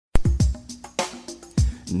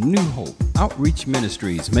New Hope Outreach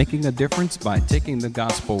Ministries, making a difference by taking the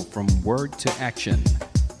gospel from word to action.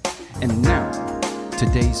 And now,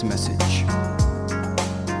 today's message.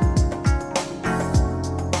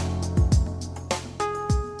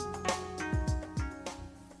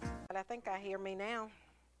 But I think I hear me now.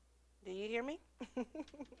 Do you hear me?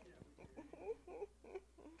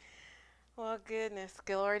 Well, goodness,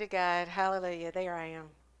 glory to God. Hallelujah. There I am.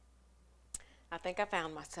 I think I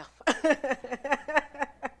found myself.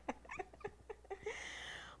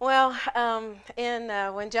 Well,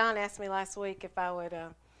 when John asked me last week if I would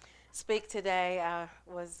speak today, I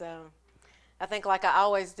think like I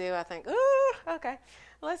always do, I think, ooh, okay,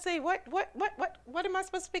 let's see, what am I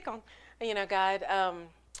supposed to speak on? You know, God,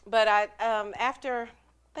 but after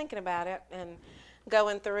thinking about it and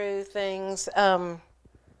going through things, and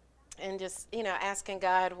just, asking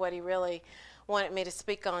God what he really wanted me to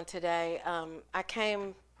speak on today, I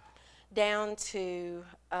came down to,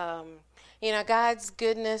 God's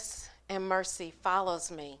goodness and mercy follows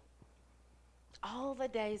me all the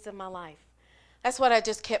days of my life. That's what I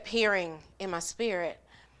just kept hearing in my spirit.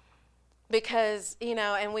 Because,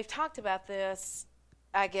 and we've talked about this,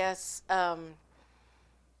 I guess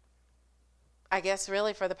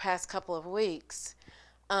really for the past couple of weeks,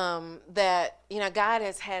 that, God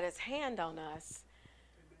has had his hand on us.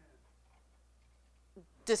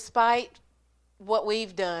 Despite what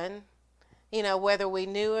we've done, whether we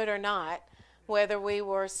knew it or not, whether we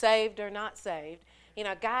were saved or not saved,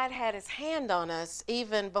 God had his hand on us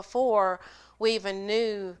even before we even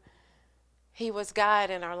knew he was God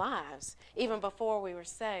in our lives, even before we were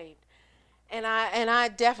saved. And I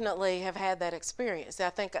definitely have had that experience. I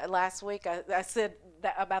think last week I said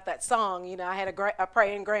that about that song, I had a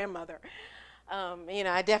praying grandmother.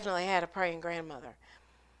 I definitely had a praying grandmother.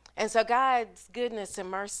 And so God's goodness and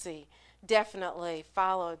mercy definitely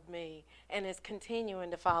followed me and is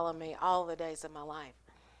continuing to follow me all the days of my life.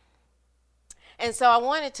 And so I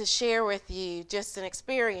wanted to share with you just an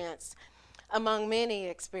experience among many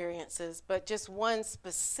experiences, but just one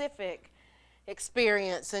specific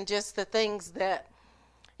experience and just the things that,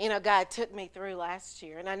 God took me through last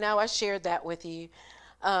year. And I know I shared that with you,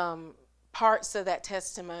 parts of that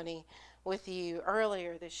testimony with you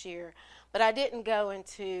earlier this year. But I didn't go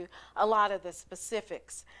into a lot of the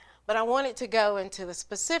specifics. But I wanted to go into the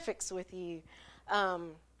specifics with you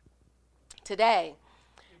today.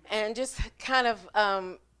 And just kind of,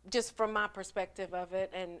 just from my perspective of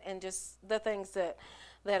it and just the things that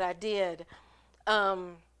I did.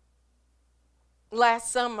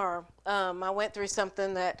 Last summer, I went through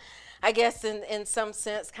something that I guess in some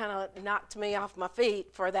sense kind of knocked me off my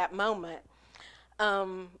feet for that moment.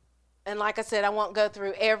 And like I said, I won't go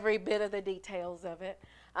through every bit of the details of it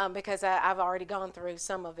because I've already gone through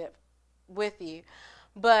some of it with you.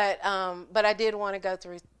 But I did want to go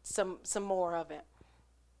through some more of it.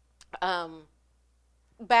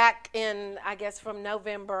 Back in, I guess, from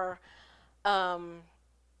November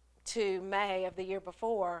to May of the year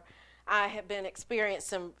before, I had been experiencing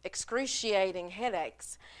some excruciating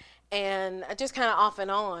headaches, and just kind of off and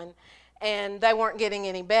on, and they weren't getting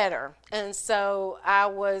any better. And so I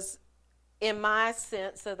was, in my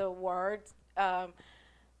sense of the word,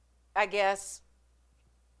 I guess,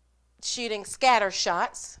 shooting scatter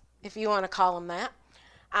shots, if you want to call them that.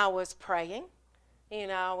 I was praying, and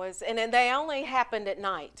then they only happened at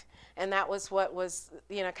night, and that was what was,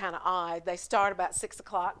 kind of odd. They start about 6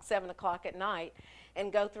 o'clock, 7 o'clock at night,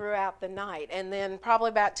 and go throughout the night, and then probably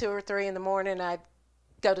about 2 or 3 in the morning, I'd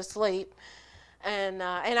go to sleep. And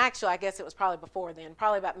actually, I guess it was probably before then.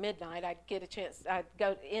 Probably about midnight, I'd get a chance. I'd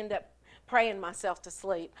end up praying myself to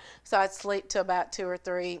sleep. So I'd sleep till about 2 or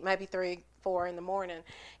 3, maybe 3, 4 in the morning,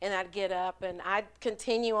 and I'd get up and I'd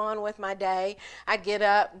continue on with my day. I'd get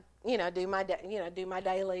up, do my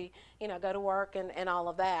daily, go to work and all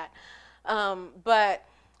of that. But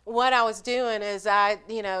what I was doing is I,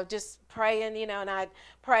 just praying, and I'd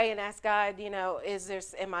pray and ask God,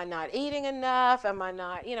 am I not eating enough? Am I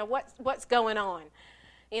not, what's going on?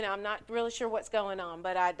 I'm not really sure what's going on,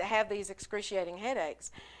 but I'd have these excruciating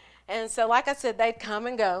headaches. And so, like I said, they'd come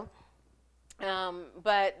and go,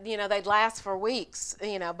 but, they'd last for weeks,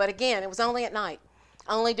 but again, it was only at night,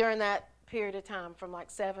 only during that period of time from like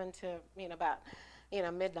 7 to, about,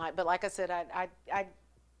 midnight. But like I said, I'd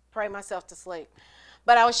pray myself to sleep.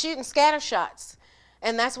 But I was shooting scatter shots,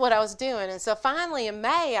 and that's what I was doing. And so finally in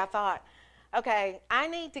May, I thought, okay, I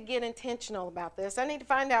need to get intentional about this. I need to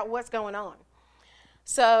find out what's going on.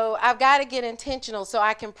 So I've got to get intentional so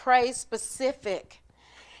I can pray specific.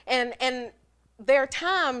 And there are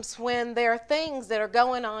times when there are things that are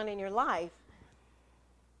going on in your life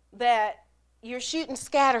that you're shooting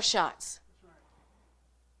scatter shots.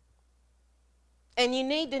 And you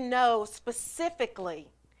need to know specifically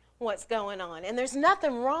what's going on. And there's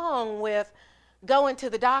nothing wrong with going to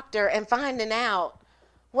the doctor and finding out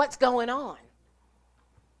what's going on,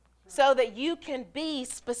 so that you can be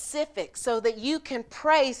specific, so that you can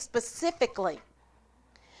pray specifically.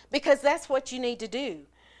 Because that's what you need to do,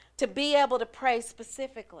 to be able to pray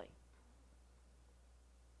specifically.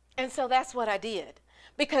 And so that's what I did.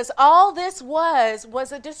 Because all this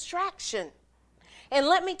was a distraction. And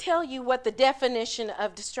let me tell you what the definition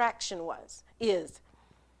of distraction is.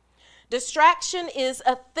 Distraction is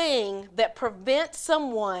a thing that prevents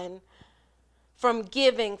someone from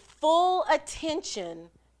giving full attention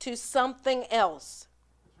to something else.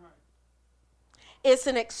 It's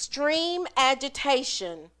an extreme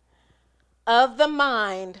agitation of the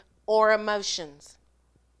mind or emotions.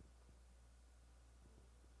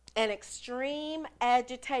 An extreme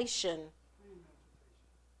agitation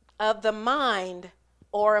of the mind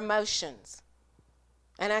or emotions.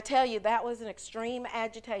 And I tell you, that was an extreme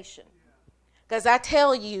agitation. Because I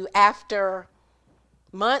tell you, after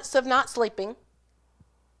months of not sleeping,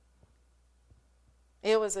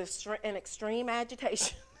 it was an extreme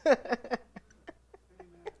agitation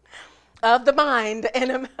of the mind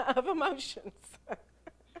and of emotions.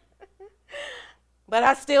 But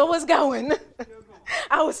I still was going.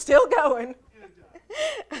 I was still going.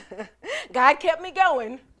 God kept me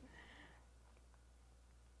going.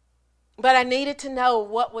 But I needed to know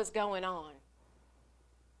what was going on.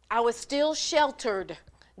 I was still sheltered.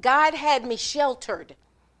 God had me sheltered.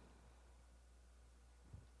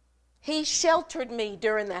 He sheltered me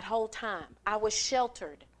during that whole time. I was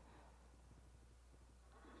sheltered.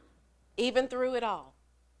 Even through it all,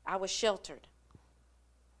 I was sheltered.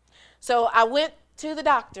 So I went to the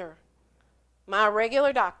doctor, my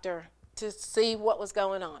regular doctor, to see what was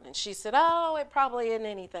going on. And she said, oh, it probably isn't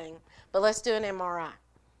anything, but let's do an MRI.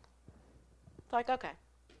 It's like, okay.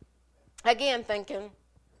 Again, thinking,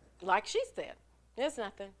 like she said, it's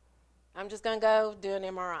nothing. I'm just going to go do an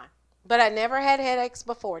MRI. But I never had headaches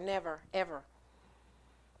before, never, ever.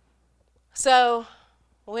 So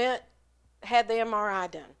had the MRI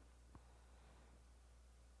done.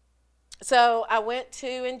 So I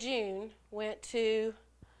in June, went to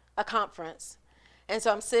a conference. And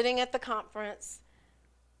so I'm sitting at the conference.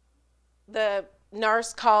 The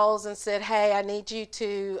nurse calls and said, hey, I need you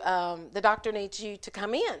to, the doctor needs you to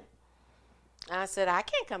come in. I said, I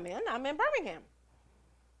can't come in. I'm in Birmingham.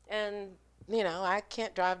 And you know, I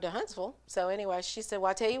can't drive to Huntsville. So anyway, she said, well,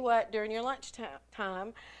 I'll tell you what, during your lunch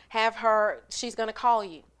time, have her, she's going to call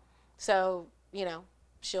you. So, you know,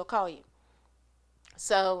 she'll call you.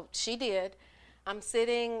 So she did. I'm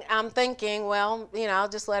thinking, well, you know, I'll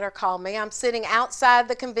just let her call me. I'm sitting outside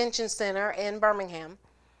the convention center in Birmingham.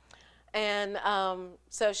 And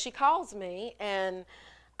so she calls me, and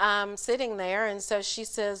I'm sitting there. And so she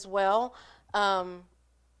says, well,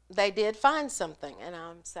 they did find something. And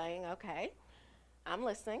I'm saying, okay, I'm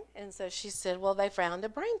listening. And so she said, well, they found a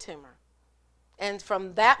brain tumor. And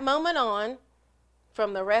from that moment on,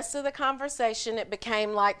 from the rest of the conversation, it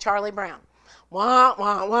became like Charlie Brown. Wah,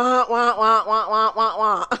 wah, wah, wah, wah, wah, wah, wah,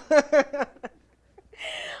 wah.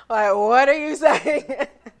 Like, what are you saying?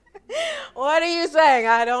 What are you saying?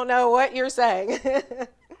 I don't know what you're saying.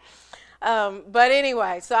 But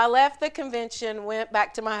anyway, so I left the convention, went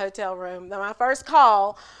back to my hotel room. Then my first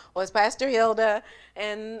call was Pastor Hilda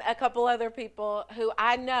and a couple other people who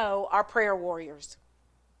I know are prayer warriors.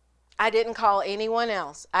 I didn't call anyone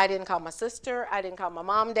else. I didn't call my sister. I didn't call my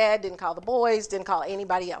mom, dad, didn't call the boys, didn't call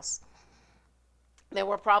anybody else. There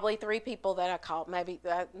were probably 3 people that I called, maybe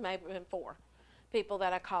 4 people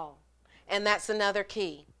that I called. And that's another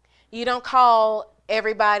key. You don't call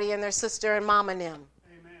everybody and their sister and mom and them.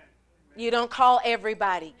 You don't call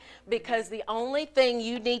everybody, because the only thing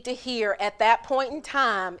you need to hear at that point in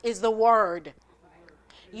time is the word.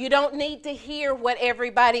 You don't need to hear what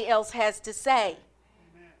everybody else has to say,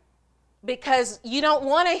 because you don't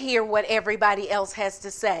want to hear what everybody else has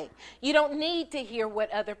to say. You don't need to hear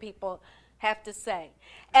what other people have to say.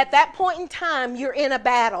 At that point in time, you're in a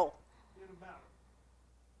battle.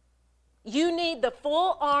 You need the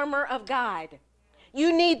full armor of God.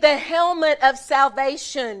 You need the helmet of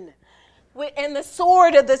salvation and the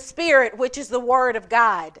sword of the Spirit, which is the Word of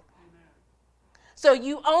God. So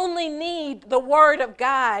you only need the Word of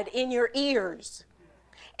God in your ears.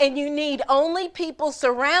 And you need only people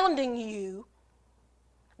surrounding you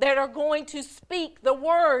that are going to speak the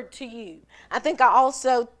Word to you. I think I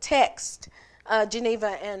also text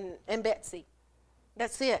Geneva and Betsy.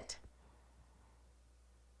 That's it.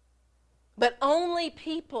 But only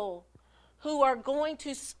people who are going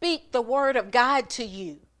to speak the Word of God to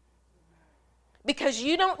you. Because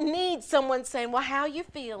you don't need someone saying, well, how you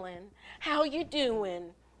feeling? How you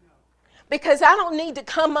doing? Because I don't need to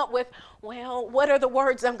come up with, well, what are the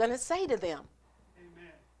words I'm going to say to them?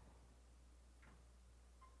 Amen.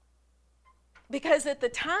 Because at the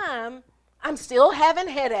time, I'm still having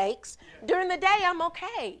headaches. Yeah. During the day, I'm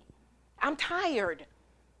okay. I'm tired.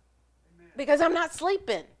 Amen. Because I'm not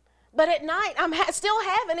sleeping. But at night, I'm still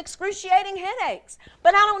having excruciating headaches.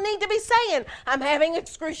 But I don't need to be saying, I'm having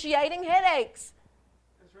excruciating headaches.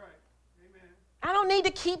 That's right. Amen. I don't need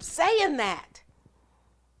to keep saying that.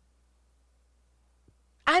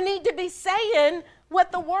 I need to be saying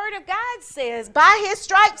what the Word of God says. By His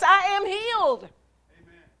stripes, I am healed.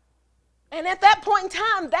 Amen. And at that point in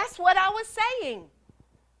time, that's what I was saying.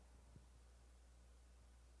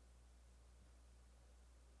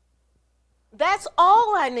 That's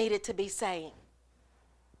all I needed to be saying.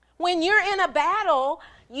 When you're in a battle,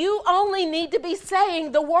 you only need to be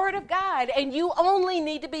saying the Word of God, and you only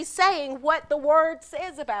need to be saying what the Word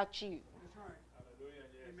says about you. That's right. Hallelujah.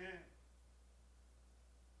 Yes. Amen.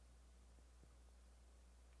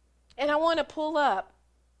 And I want to pull up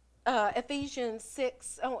Ephesians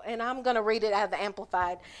 6, and I'm going to read it out of the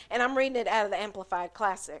Amplified, and I'm reading it out of the Amplified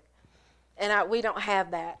Classic, and we don't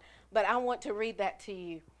have that, but I want to read that to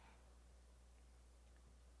you.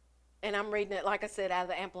 And I'm reading it, like I said, out of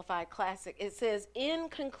the Amplified Classic. It says, in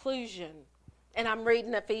conclusion, and I'm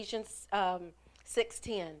reading Ephesians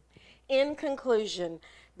 6:10. In conclusion,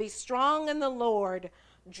 be strong in the Lord,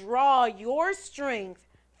 draw your strength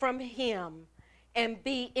from Him, and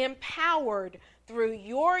be empowered through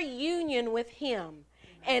your union with Him,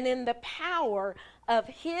 and in the power of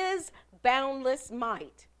His boundless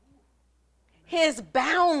might. His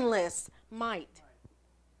boundless might.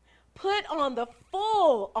 Put on the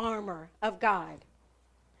full armor of God,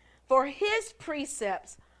 for His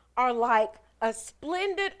precepts are like a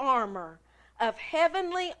splendid armor of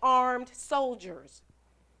heavenly armed soldiers,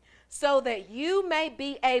 so that you may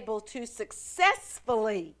be able to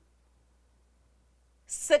successfully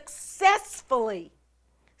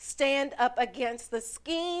stand up against the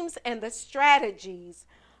schemes and the strategies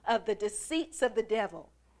of the deceits of the devil.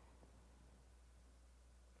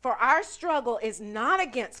 For our struggle is not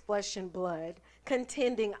against flesh and blood,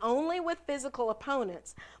 contending only with physical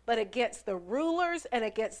opponents, but against the rulers and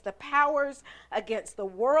against the powers, against the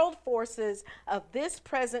world forces of this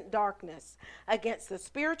present darkness, against the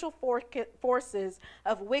spiritual forces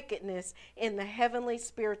of wickedness in the heavenly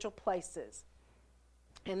spiritual places.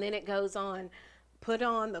 And then it goes on, put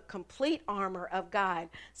on the complete armor of God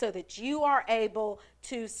so that you are able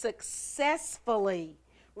to successfully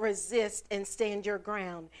resist and stand your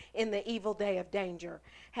ground in the evil day of danger,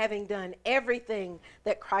 having done everything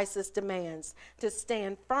that crisis demands, to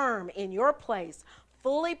stand firm in your place,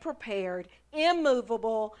 fully prepared,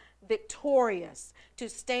 immovable, victorious, to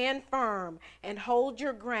stand firm and hold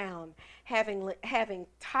your ground, having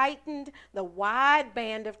tightened the wide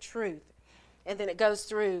band of truth. And then it goes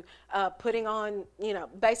through putting on,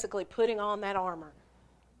 basically putting on that armor.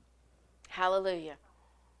 Hallelujah.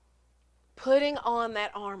 Putting on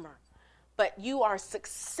that armor. But you are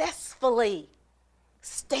successfully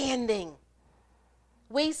standing.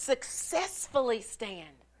 We successfully stand.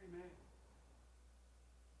 Amen.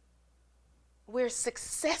 We're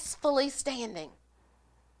successfully standing.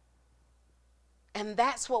 And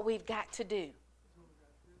that's what we've got to do.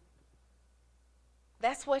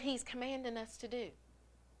 That's what He's commanding us to do.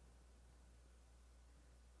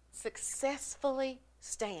 Successfully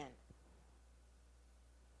stand.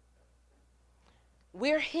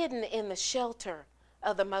 We're hidden in the shelter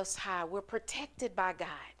of the Most High. We're protected by God.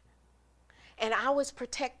 And I was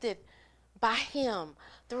protected by Him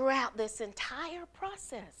throughout this entire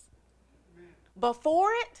process. Amen. Before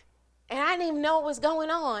it, and I didn't even know what was going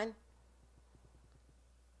on,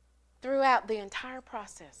 throughout the entire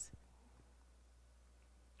process.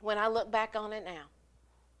 When I look back on it now,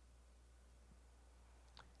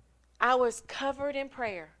 I was covered in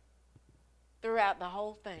prayer throughout the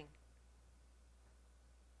whole thing.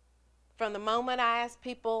 From the moment I asked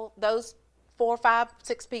people, those 4, 5,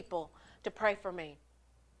 6 people, to pray for me,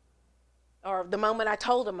 or the moment I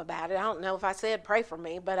told them about it, I don't know if I said pray for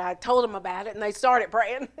me, but I told them about it and they started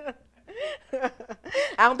praying. I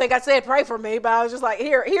don't think I said pray for me, but I was just like,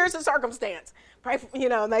 here's the circumstance. Pray for,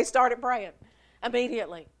 and they started praying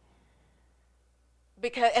immediately.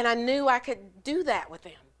 And I knew I could do that with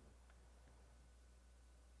them.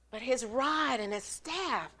 But His rod and His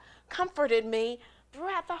staff comforted me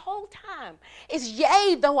throughout the whole time. It's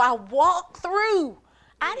yea, though I walk through.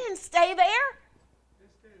 I didn't stay there.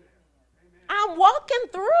 I'm walking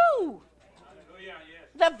through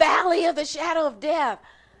the valley of the shadow of death.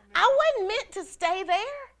 I wasn't meant to stay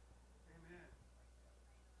there.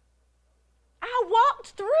 I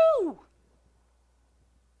walked through.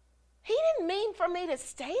 He didn't mean for me to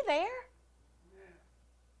stay there.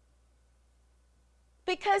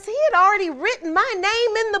 Because he had already written my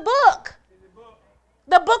name in the book.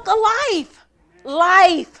 The book of life.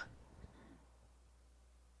 Life.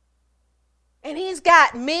 And he's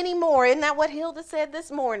got many more. Isn't that what Hilda said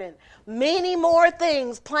this morning? Many more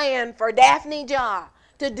things planned for Daphne Jah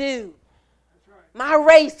to do. My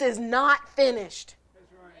race is not finished.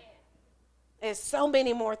 There's so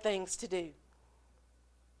many more things to do.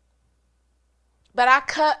 But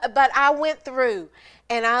I went through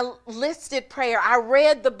and I listed prayer. I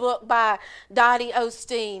read the book by Dottie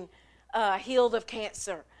Osteen, Healed of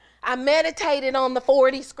Cancer. I meditated on the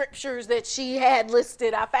 40 scriptures that she had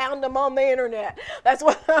listed. I found them on the internet. That's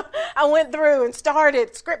what I went through and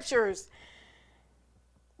started scriptures.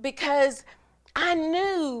 Because I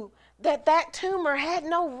knew that tumor had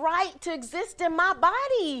no right to exist in my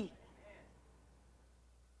body.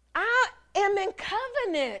 I am in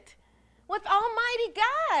covenant with Almighty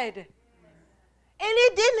God. And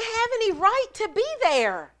it didn't have any right to be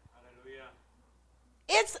there. Hallelujah.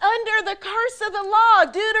 It's under the curse of the law.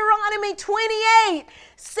 Deuteronomy 28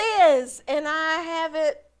 says, and I have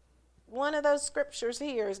it, one of those scriptures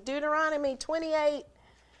here is Deuteronomy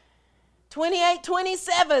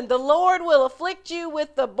 28:27. The Lord will afflict you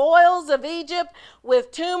with the boils of Egypt,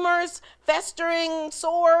 with tumors, festering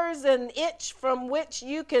sores, and itch from which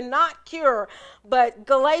you cannot cure. But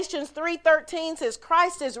Galatians 3:13 says,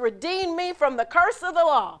 Christ has redeemed me from the curse of the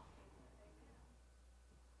law.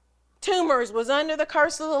 Tumors was under the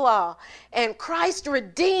curse of the law, and Christ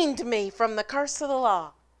redeemed me from the curse of the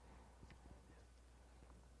law.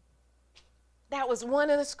 That was one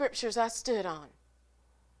of the scriptures I stood on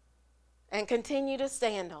and continue to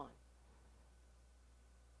stand on.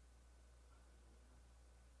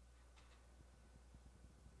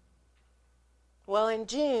 Well, in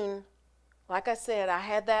June, like I said, I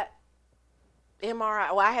had that MRI.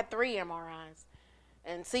 Well, I had 3 MRIs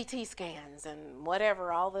and CT scans and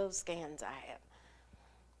whatever, all those scans I had.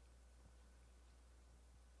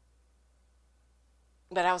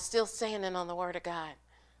 But I was still standing on the Word of God.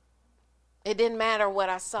 It didn't matter what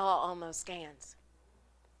I saw on those scans.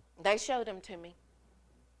 They showed them to me.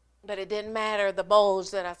 But it didn't matter the bulge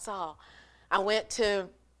that I saw. I went to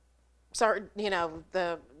certain,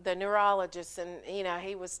 the neurologist, and,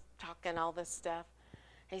 he was talking all this stuff.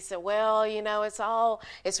 He said, well,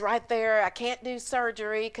 it's right there. I can't do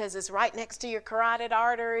surgery because it's right next to your carotid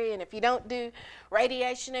artery. And if you don't do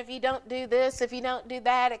radiation, if you don't do this, if you don't do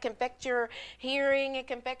that, it can affect your hearing. It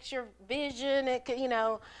can affect your vision. It can, he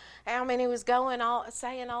was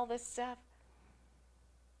saying all this stuff.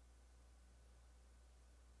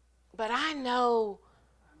 But I know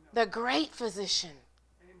the great physician.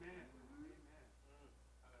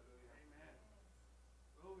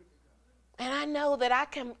 And I know that I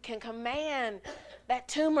can command that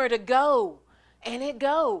tumor to go, and it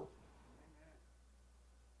go.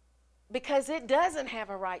 Because it doesn't have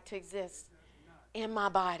a right to exist in my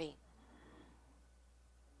body.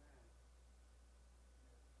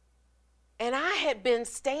 And I had been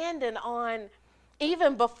standing on,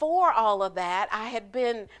 even before all of that,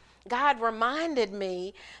 God reminded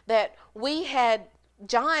me that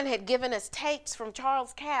John had given us tapes from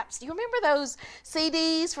Charles Capps. Do you remember those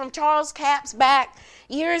CDs from Charles Capps back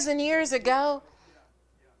years and years ago?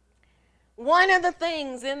 One of the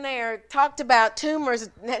things in there talked about tumors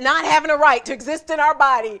not having a right to exist in our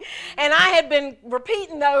body. And I had been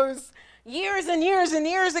repeating those years and years and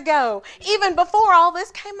years ago, even before all this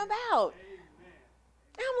came about.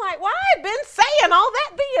 And I'm like, well, I had been saying all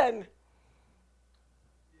that then.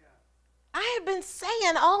 I had been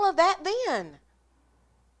saying all of that then.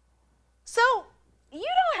 So, you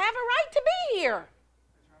don't have a right to be here.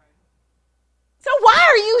 So why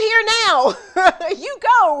are you here now? You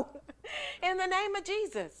go in the name of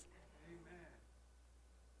Jesus. Amen.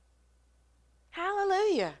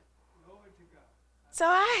 Hallelujah. So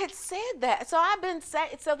I had said that. So I've been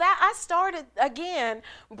saying, so that I started again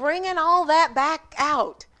bringing all that back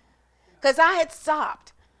out because I had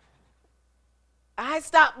stopped. I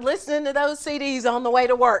stopped listening to those CDs on the way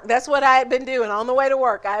to work. That's what I had been doing on the way to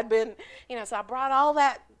work. I had been, so I brought all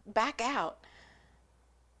that back out.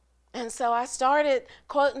 And so I started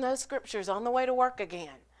quoting those scriptures on the way to work again.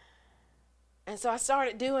 And so I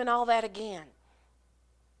started doing all that again.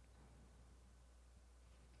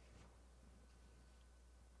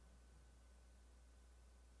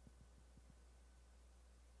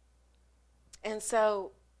 And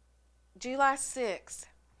so July 6th,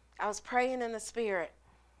 I was praying in the Spirit.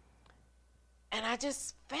 And I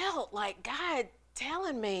just felt like God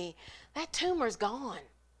telling me that tumor's gone.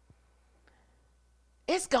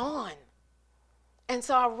 It's gone. And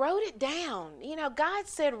so I wrote it down. You know, God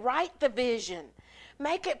said, write the vision.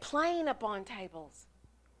 Make it plain upon tables.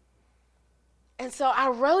 And so I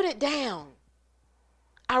wrote it down.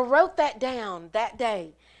 I wrote that down that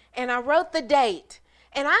day. And I wrote the date.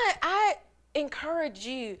 And I encourage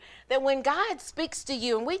you that when God speaks to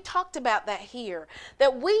you, and we talked about that here,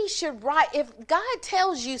 that we should write. If God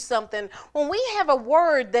tells you something, when we have a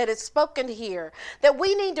word that is spoken here, that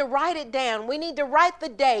we need to write it down. We need to write the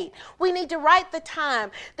date. We need to write the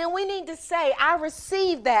time. Then we need to say, I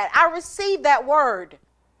received that. I received that word.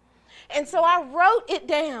 And so I wrote it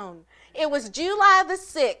down. It was July the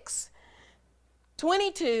 6th,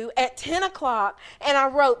 22 at 10 o'clock, and I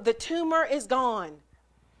wrote, the tumor is gone.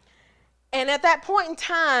 And at that point in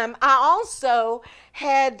time, I also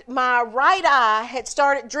had my right eye had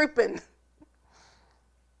started drooping.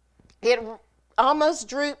 It almost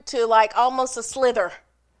drooped to like almost a slither.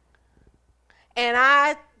 And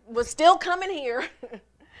I was still coming here.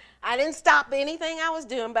 I didn't stop anything I was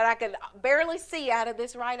doing, but I could barely see out of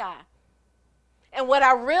this right eye. And what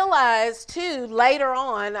I realized too later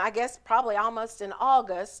on, I guess probably almost in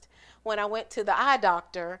August, when I went to the eye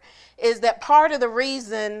doctor, is that part of the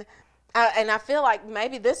reason, and I feel like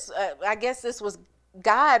maybe this, I guess this was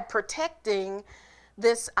God protecting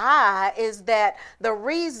this eye, is that the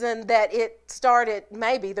reason that it started,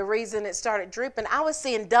 maybe the reason it started drooping, I was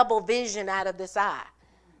seeing double vision out of this eye.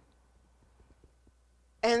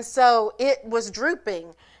 And so it was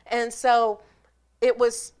drooping. And so it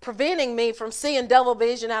was preventing me from seeing double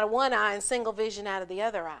vision out of one eye and single vision out of the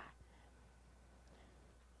other eye.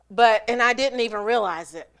 And I didn't even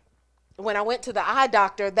realize it. When I went to the eye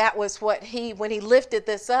doctor, that was what when he lifted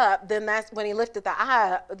this up, then that's when he lifted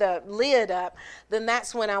the lid up, then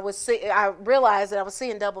that's when I realized that I was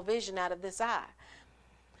seeing double vision out of this eye.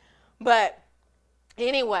 But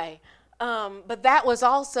anyway, but that was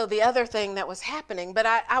also the other thing that was happening. But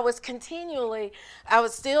I was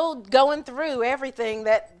still going through everything,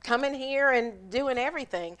 that coming here and doing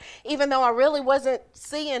everything, even though I really wasn't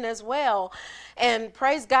seeing as well. And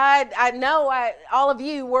praise God, I know all of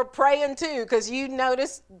you were praying too, because you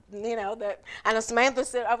noticed, that, I know Samantha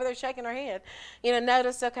sit over there shaking her head,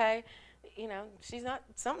 notice, okay, she's not,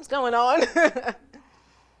 something's going on.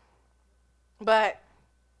 But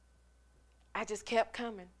I just kept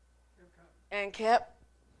coming. And kept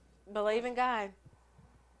believing God,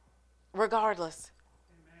 regardless.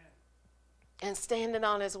 Amen. And standing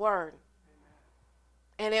on His word. Amen.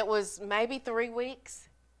 And it was maybe 3 weeks.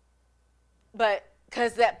 But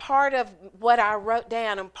because that part of what I wrote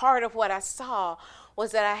down and part of what I saw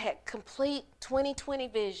was that I had complete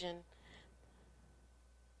 20/20 vision.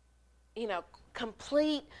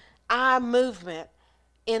 Complete eye movement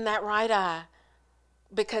in that right eye.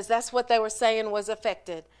 Because that's what they were saying was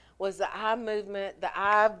affected. Was the eye movement,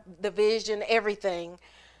 the vision, everything,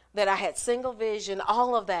 that I had single vision,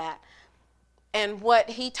 all of that. And what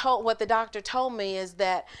the doctor told me is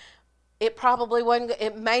that it probably wasn't,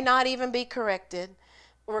 it may not even be corrected,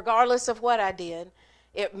 regardless of what I did.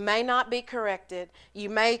 It may not be corrected.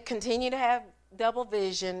 You may continue to have double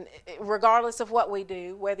vision, regardless of what we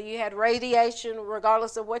do, whether you had radiation,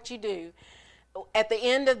 regardless of what you do. At the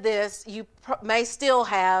end of this, you may still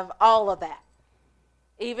have all of that.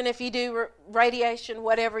 Even if you do radiation,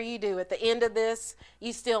 whatever you do, at the end of this,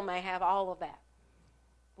 you still may have all of that.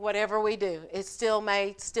 Whatever we do, it still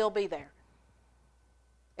may be there.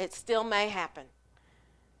 It still may happen.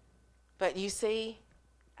 But you see,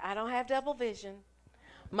 I don't have double vision.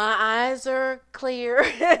 My eyes are clear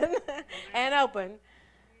and open.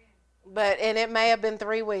 And it may have been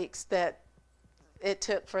 3 weeks that it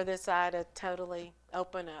took for this eye to totally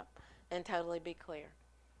open up and totally be clear.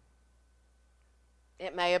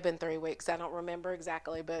 It may have been 3 weeks. I don't remember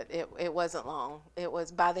exactly, but it wasn't long. It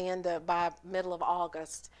was by middle of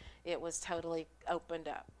August, it was totally opened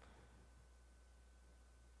up.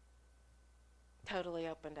 Totally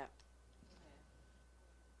opened up.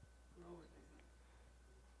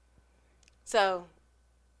 So,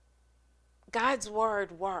 God's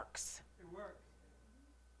word works. It works.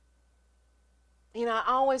 I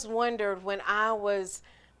always wondered when I was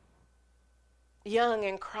young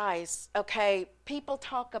in Christ, okay, people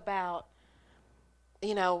talk about,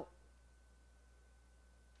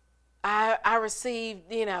 I received,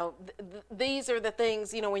 these are the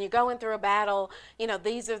things, when you're going through a battle,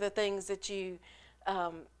 these are the things that you,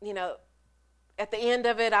 at the end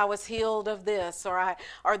of it, I was healed of this,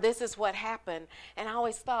 or this is what happened. And I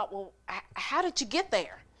always thought, well, how did you get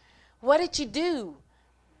there? What did you do?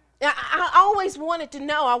 I always wanted to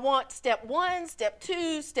know. I want step 1, step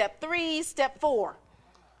 2, step 3, step 4.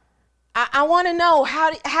 I want to know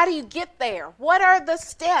how do you get there? What are the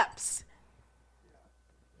steps?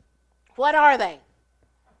 What are they?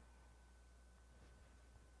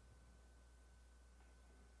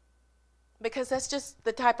 Because that's just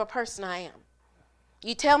the type of person I am.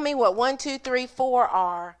 You tell me what 1, 2, 3, 4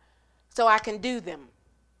 are so I can do them.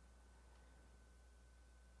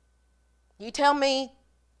 You tell me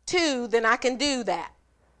 2, then I can do that.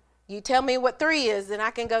 You tell me what 3 is, then I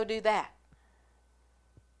can go do that.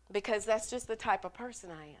 Because that's just the type of person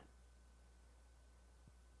I am.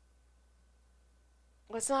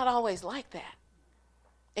 Well, it's not always like that.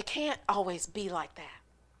 It can't always be like that.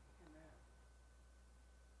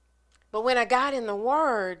 But when I got in the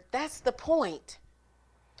Word, that's the point,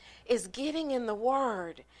 is getting in the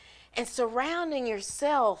Word and surrounding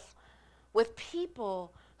yourself with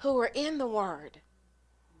people who are in the Word.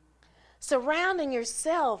 Surrounding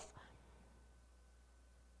yourself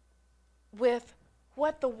with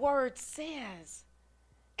what the Word says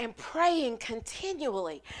and praying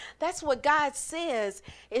continually. That's what God says,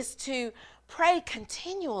 is to pray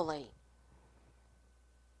continually.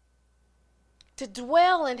 To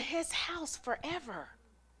dwell in His house forever.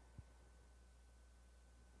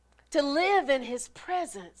 To live in His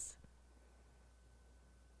presence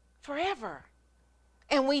forever.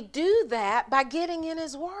 And we do that by getting in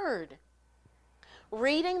His Word.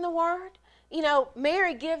 Reading the Word. You know,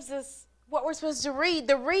 Mary gives us what we're supposed to read.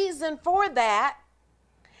 The reason for that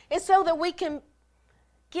is so that we can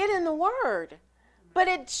get in the Word. But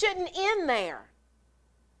it shouldn't end there.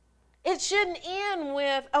 It shouldn't end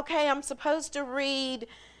with, okay, I'm supposed to read,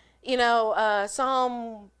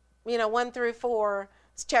 Psalm, 1 through 4,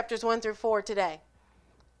 chapters 1 through 4 today.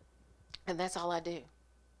 And that's all I do.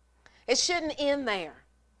 It shouldn't end there.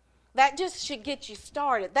 That just should get you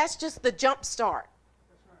started. That's just the jump start.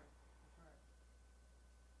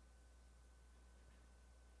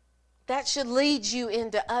 That should lead you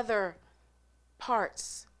into other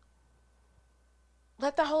parts.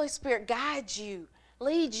 Let the Holy Spirit guide you,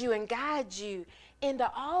 lead you and guide you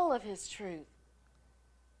into all of His truth.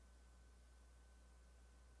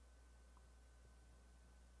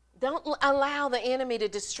 Don't allow the enemy to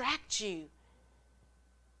distract you,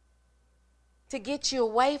 to get you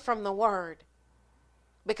away from the Word,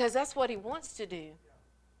 because that's what he wants to do.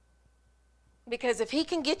 Because if he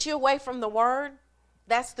can get you away from the Word,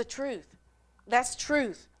 that's the truth. That's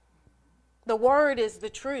truth. The Word is the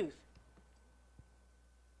truth.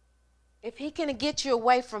 If he can get you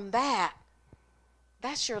away from that,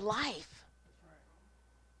 that's your life.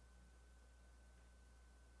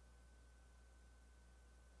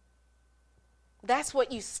 That's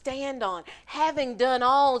what you stand on. Having done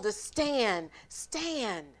all to stand,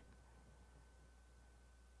 stand.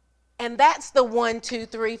 And that's the 1, 2,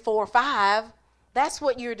 3, 4, 5. That's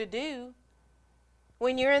what you're to do.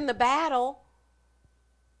 When you're in the battle,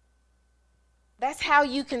 that's how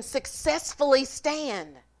you can successfully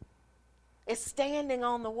stand. It's standing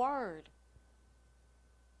on the Word.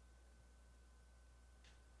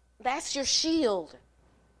 That's your shield.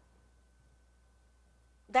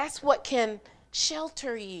 That's what can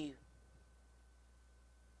shelter you,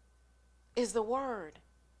 is the Word.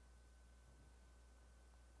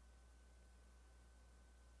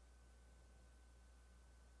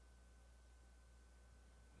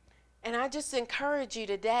 And I just encourage you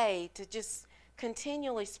today to just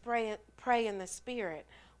continually pray in the Spirit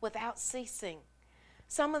without ceasing.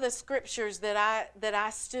 Some of the scriptures that I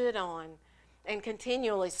stood on and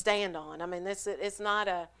continually stand on. I mean, it's not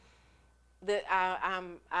that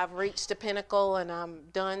I've reached a pinnacle and I'm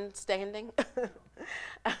done standing.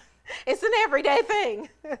 It's an everyday thing.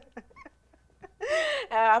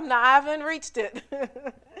 I haven't reached it.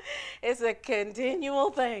 It's a continual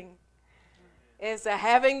thing. It's a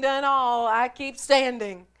having done all, I keep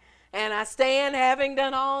standing. And I stand having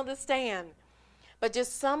done all to stand. But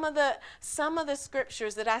just some of the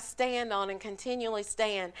scriptures that I stand on and continually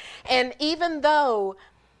stand. And even though,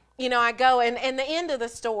 I go, and the end of the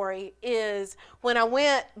story is when I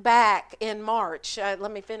went back in March.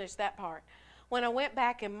 Let me finish that part. When I went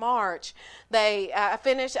back in March,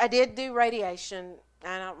 I did do radiation.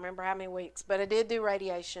 I don't remember how many weeks, but I did do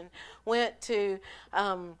radiation. Went to,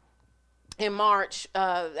 in March,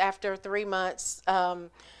 after 3 months,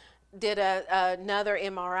 did another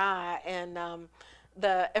MRI, and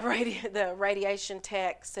the radiation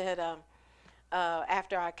tech said,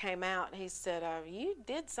 after I came out, he said, you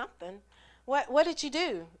did something. What did you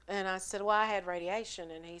do? And I said, well, I had radiation.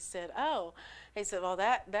 And he said, oh. He said, well,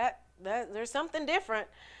 that there's something different.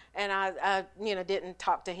 And I didn't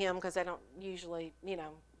talk to him because I don't usually,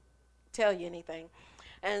 tell you anything.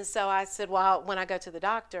 And so I said, well, when I go to the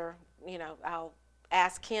doctor, I'll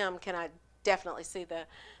ask him, can I definitely see the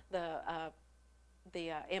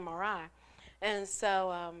MRI? And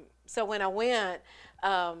so when I went,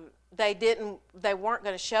 they weren't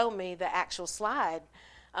going to show me the actual slide,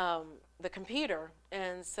 the computer.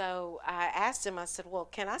 And so I asked him, I said, well,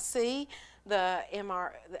 can I see the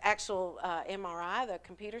actual MRI, the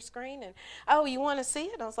computer screen? And, oh, you want to see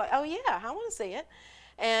it? And I was like, oh, yeah, I want to see it.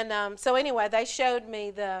 And so anyway, they showed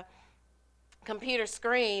me the computer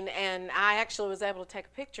screen, and I actually was able to take a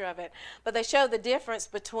picture of it. But they showed the difference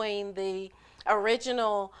between the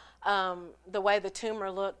original, the way the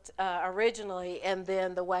tumor looked originally, and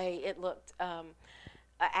then the way it looked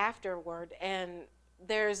afterward. And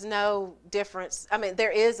there's no difference. I mean,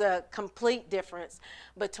 there is a complete difference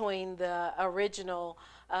between the original,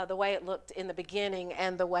 the way it looked in the beginning,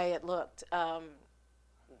 and the way it looked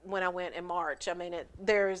when I went in March. I mean,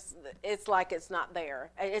 it's like it's not there.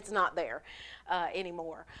 It's not there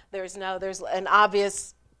anymore. There's an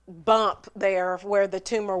obvious bump there where the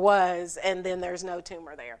tumor was, and then there's no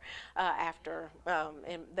tumor there after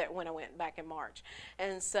when I went back in March.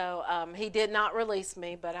 And so he did not release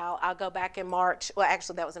me, but I'll go back in March. Well,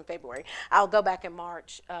 actually, that was in February. I'll go back in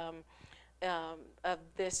March of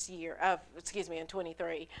this year, in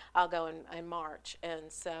 23. I'll go in March,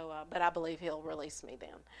 and so, but I believe he'll release me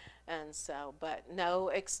then. And so, but no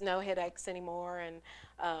headaches anymore, and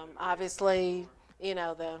obviously,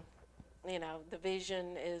 the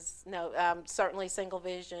vision is certainly single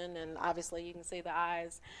vision, and obviously you can see the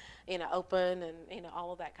eyes, open, and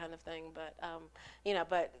all of that kind of thing. But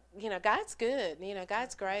God's good.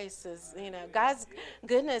 God's grace is, God's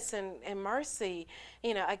goodness and mercy.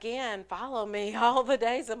 Again, follow me all the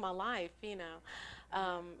days of my life.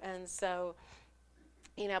 And so,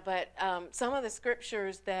 but some of the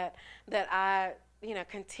scriptures that I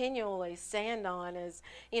continually stand on is,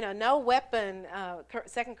 no weapon,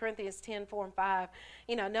 2 Corinthians 10:4-5,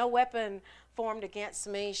 no weapon formed against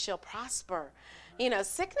me shall prosper.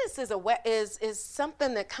 Sickness is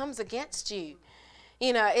something that comes against you.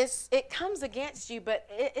 It comes against you, but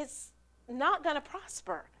it's not going to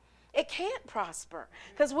prosper. It can't prosper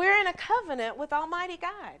because we're in a covenant with Almighty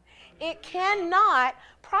God. It cannot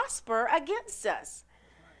prosper against us.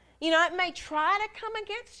 It may try to come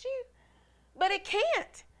against you, but it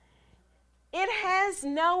can't. It has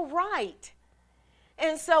no right.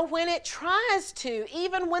 And so when it tries to,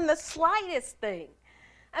 even when the slightest thing,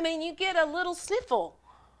 you get a little sniffle,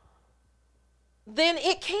 then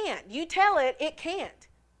it can't. You tell it, it can't.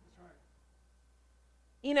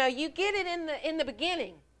 That's right. You get it in the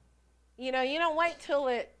beginning. You don't wait till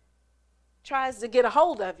it tries to get a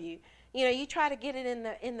hold of you. You try to get it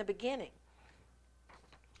in the beginning.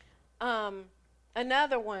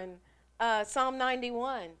 Another one, Psalm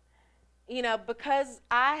 91. Because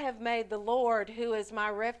I have made the Lord, who is my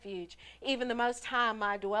refuge, even the Most High,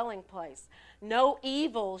 my dwelling place, no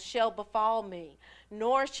evil shall befall me,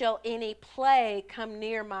 nor shall any plague come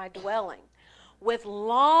near my dwelling. With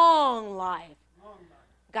long life,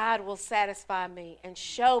 God will satisfy me and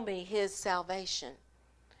show me his salvation.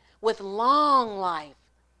 With long life.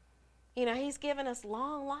 He's given us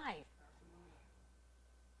long life.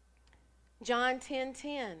 John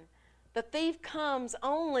 10:10. The thief comes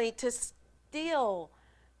only to steal,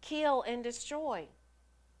 kill, and destroy.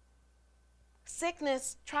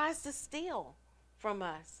 Sickness tries to steal from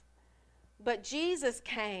us. But Jesus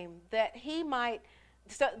came that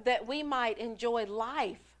we might enjoy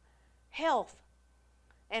life, health,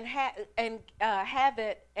 and have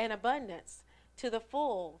it in abundance to the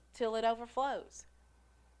full till it overflows.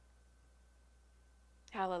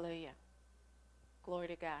 Hallelujah. Glory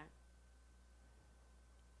to God.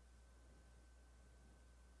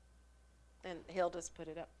 And Hilda's put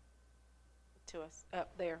it up to us,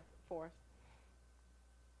 up there for us.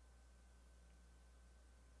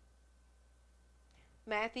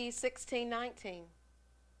 Matthew 16:19.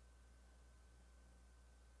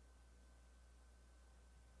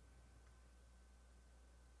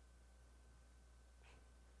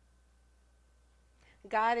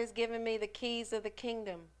 God has given me the keys of the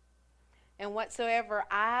kingdom, and whatsoever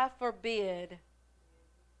I forbid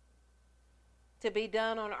to be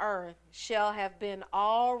done on earth shall have been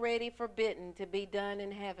already forbidden to be done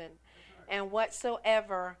in heaven. And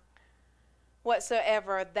whatsoever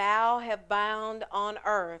thou have bound on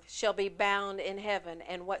earth shall be bound in heaven,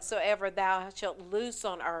 and whatsoever thou shalt loose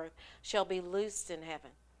on earth shall be loosed in heaven.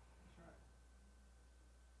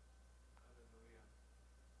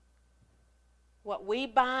 What we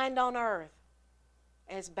bind on earth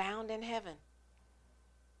is bound in heaven.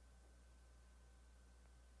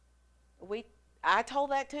 I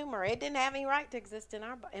told that tumor it didn't have any right to exist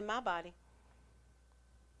in my body.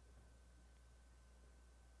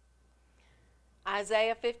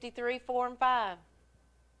 Isaiah 53, 4 and 5.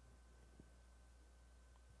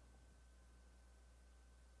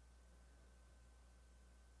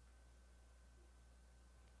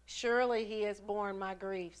 Surely he has borne my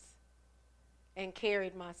griefs and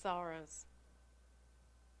carried my sorrows.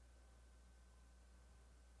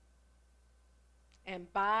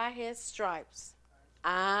 And by his stripes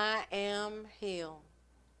I am healed.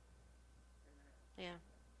 Yeah.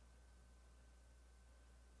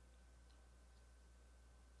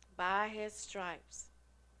 By his stripes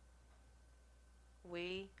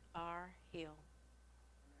we are healed.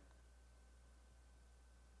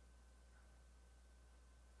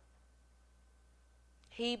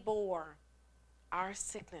 He bore our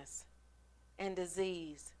sickness and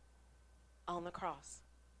disease on the cross.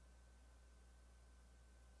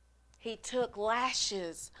 He took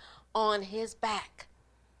lashes on his back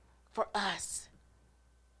for us.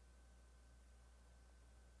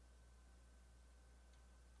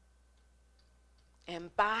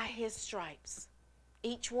 And by his stripes,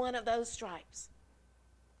 each one of those stripes,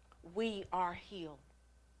 we are healed.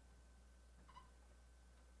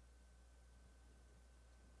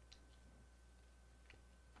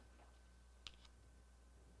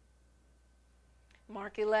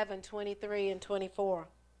 Mark 11, 23 and 24.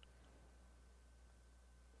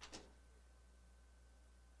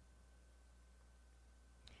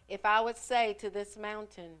 If I would say to this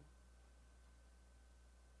mountain,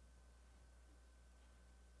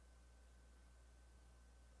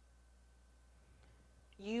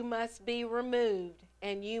 you must be removed,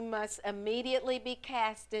 and you must immediately be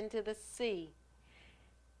cast into the sea.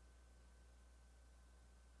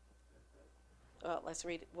 Well, let's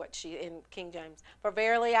read what she in King James. For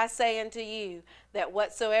verily I say unto you, that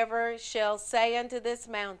whatsoever shall say unto this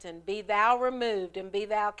mountain, be thou removed, and be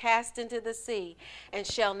thou cast into the sea, and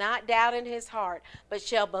shall not doubt in his heart, but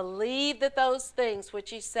shall believe that those things which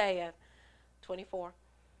he saith, 24,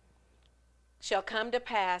 shall come to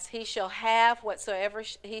pass, he shall have whatsoever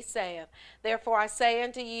he saith. Therefore I say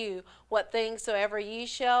unto you, what things soever ye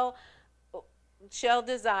shall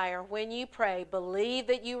desire when you pray, believe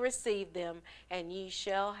that you receive them, and ye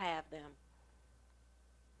shall have them.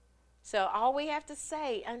 So all we have to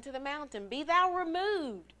say unto the mountain, be thou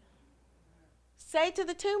removed. Say to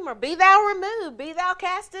the tumor, be thou removed, be thou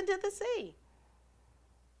cast into the sea.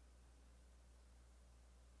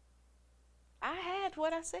 I had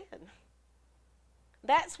what I said.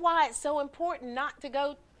 That's why it's so important not to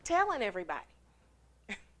go telling everybody.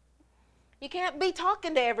 You can't be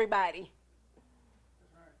talking to everybody.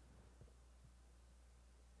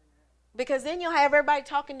 Because then you'll have everybody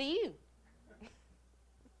talking to you.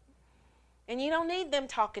 And you don't need them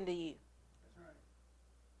talking to you.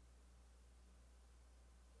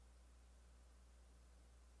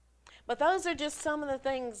 But those are just some of the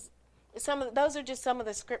things, those are just some of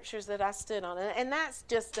the scriptures that I stood on. And that's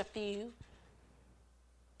just a few.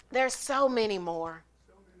 There's so many more.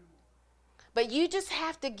 But you just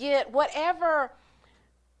have to get whatever,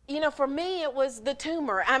 for me it was the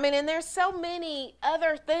tumor. I mean, and there's so many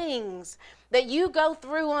other things that you go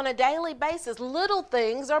through on a daily basis, little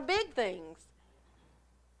things or big things.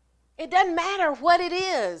 It doesn't matter what it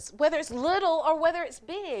is, whether it's little or whether it's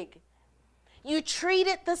big. You treat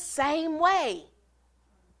it the same way.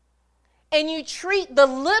 And you treat the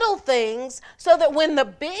little things so that when the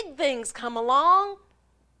big things come along,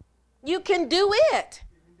 you can do it.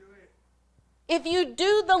 If you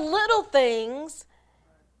do the little things,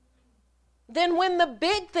 then when the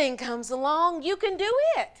big thing comes along, you can do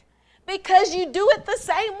it. Because you do it the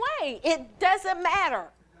same way. It doesn't matter.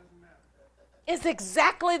 It's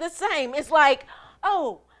exactly the same. It's like,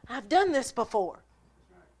 oh, I've done this before.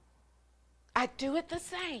 I do it the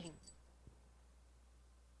same.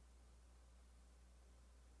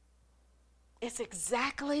 It's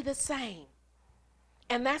exactly the same.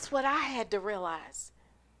 And that's what I had to realize.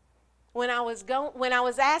 When I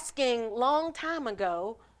was asking long time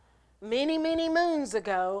ago, many, many moons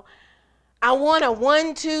ago, I want a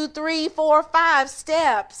 1, 2, 3, 4, 5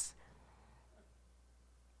 steps.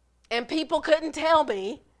 And people couldn't tell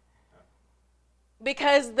me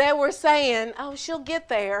because they were saying, oh, she'll get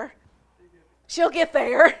there. She'll get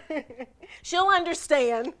there. She'll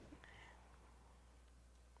understand.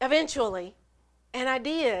 Eventually. And I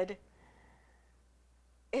did.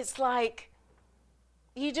 It's like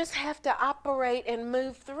you just have to operate and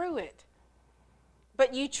move through it.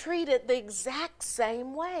 But you treat it the exact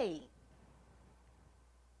same way.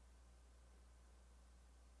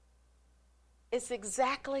 It's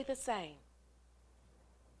exactly the same.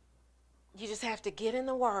 You just have to get in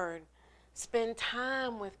the Word, spend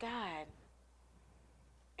time with God,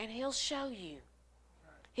 and He'll show you.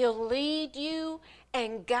 He'll lead you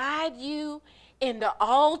and guide you into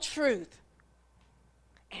all truth,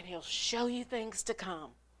 and He'll show you things to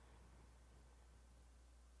come.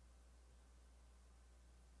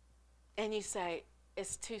 And you say,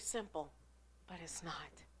 it's too simple, but it's not.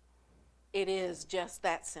 It is just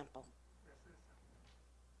that simple.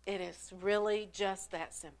 It is really just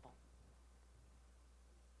that simple.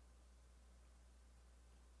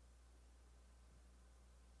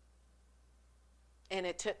 And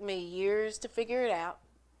it took me years to figure it out.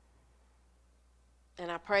 And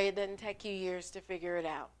I pray it doesn't take you years to figure it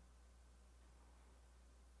out.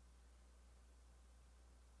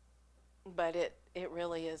 But it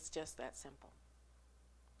really is just that simple.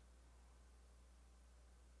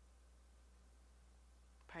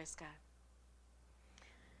 Praise God.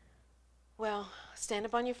 Well, stand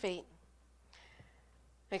up on your feet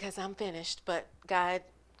because I'm finished. But God,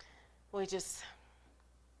 we just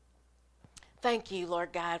thank you,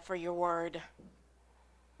 Lord God, for your word.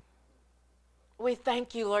 We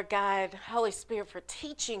thank you, Lord God, Holy Spirit, for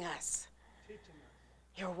teaching us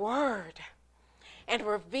your word and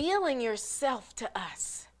revealing yourself to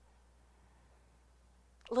us.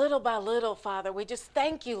 Little by little, Father, we just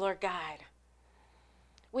thank you, Lord God.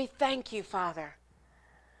 We thank you, Father,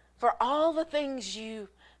 for all the things you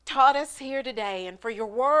taught us here today and for your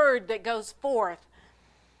word that goes forth,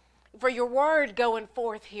 for your word going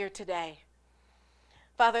forth here today.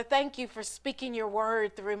 Father, thank you for speaking your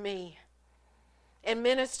word through me and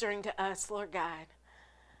ministering to us, Lord God.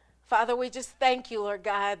 Father, we just thank you, Lord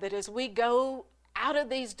God, that as we go out of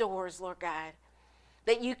these doors, Lord God,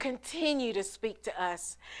 that you continue to speak to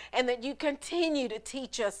us and that you continue to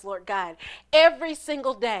teach us, Lord God, every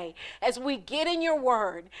single day as we get in your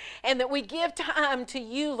word and that we give time to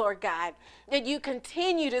you, Lord God, that you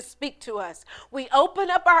continue to speak to us. We open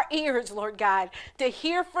up our ears, Lord God, to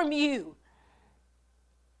hear from you.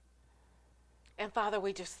 And Father,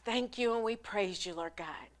 we just thank you and we praise you, Lord God.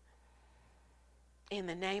 In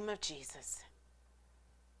the name of Jesus,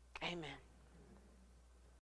 amen.